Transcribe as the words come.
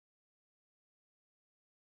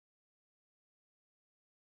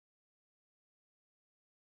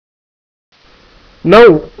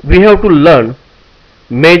Now we have to learn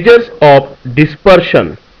measures of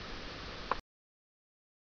dispersion.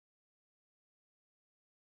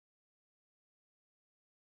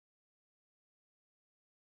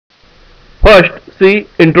 First, see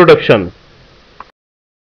introduction.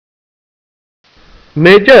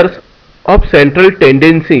 Measures of central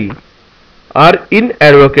tendency are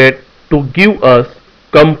inadequate to give us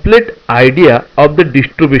complete idea of the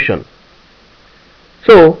distribution.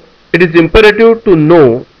 So, it is imperative to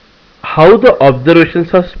know how the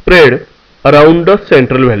observations are spread around the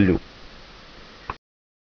central value.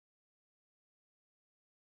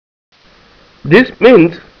 This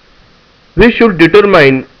means we should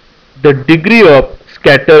determine the degree of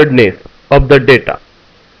scatteredness of the data.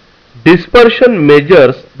 Dispersion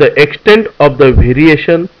measures the extent of the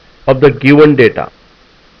variation of the given data.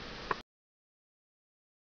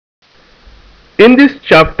 In this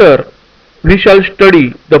chapter, we shall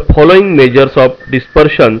study the following measures of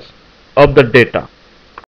dispersions of the data.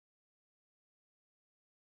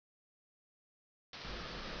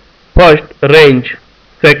 First, range.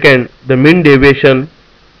 Second, the mean deviation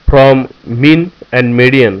from mean and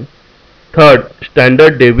median. Third,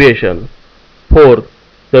 standard deviation. Fourth,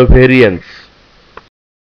 the variance.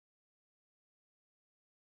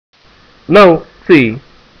 Now see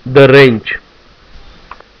the range.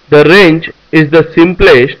 The range is the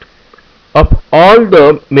simplest of all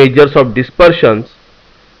the measures of dispersions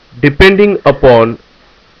depending upon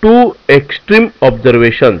two extreme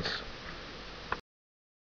observations.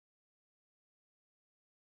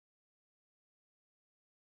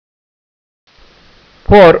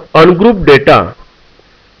 For ungrouped data,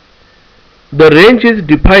 the range is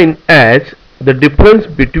defined as the difference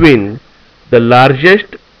between the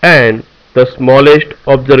largest and the smallest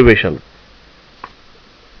observation.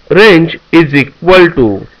 Range is equal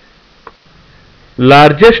to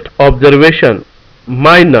largest observation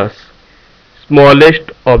minus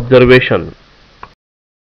smallest observation.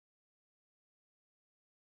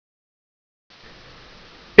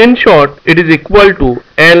 In short, it is equal to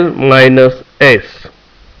L minus S,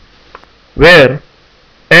 where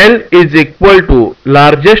L is equal to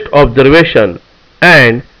largest observation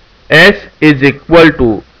and S is equal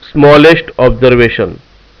to smallest observation.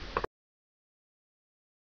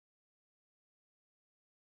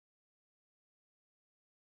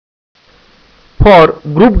 For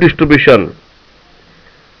group distribution,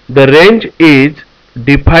 the range is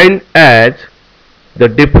defined as the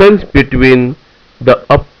difference between the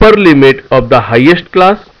upper limit of the highest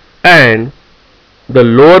class and the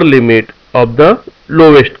lower limit of the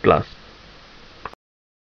lowest class.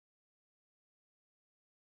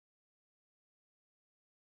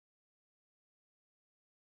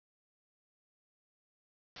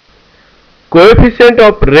 Coefficient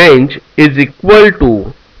of range is equal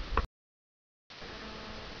to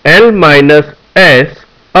L minus S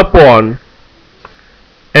upon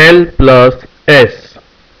L plus S.